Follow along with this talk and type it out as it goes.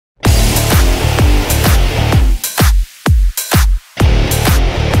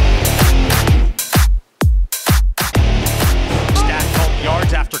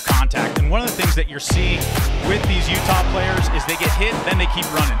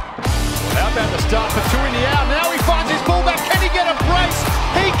How about the start for two in the out? Now he finds his ball back. Can he get a brace?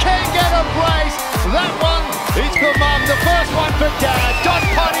 He can get a brace. That one is for Mum. The first one for Dad. Don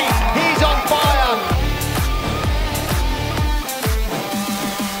Putty, he's on fire.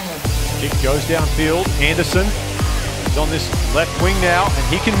 Kick goes downfield. Anderson is on this left wing now, and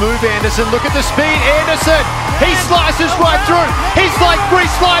he can move Anderson. Look at the speed. Anderson, he slices right through. He's like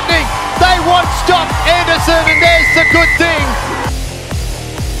grease lightning. They won't stop Anderson, and there's the good thing.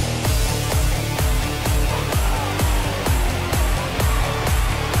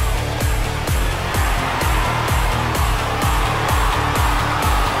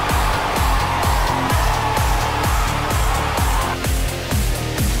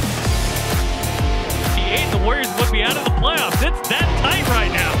 The Warriors would be out of the playoffs. It's that tight right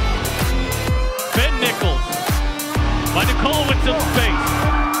now. Ben Nichols. By Nicolo with some space.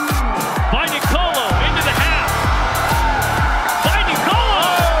 By Nicolo into the half. By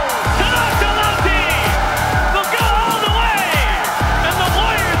Nicolo! Delati will go all the way! And the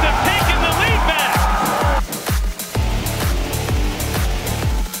Warriors have taken the lead back.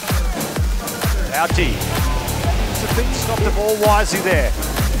 Lauti. It's a big stop the ball wisely there.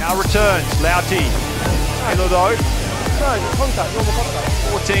 Now returns. Lauti. Taylor though. No, contact, normal contact.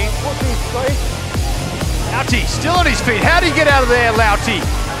 14. 14, sorry. Lauti still on his feet. How do you get out of there, Lauti?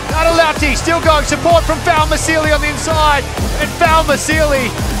 Out of Lauti, still going. Support from Foul Masili on the inside. And Foul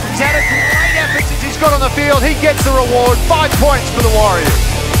Masili has had a great effort since he's got on the field. He gets the reward. 5 points for the Warriors.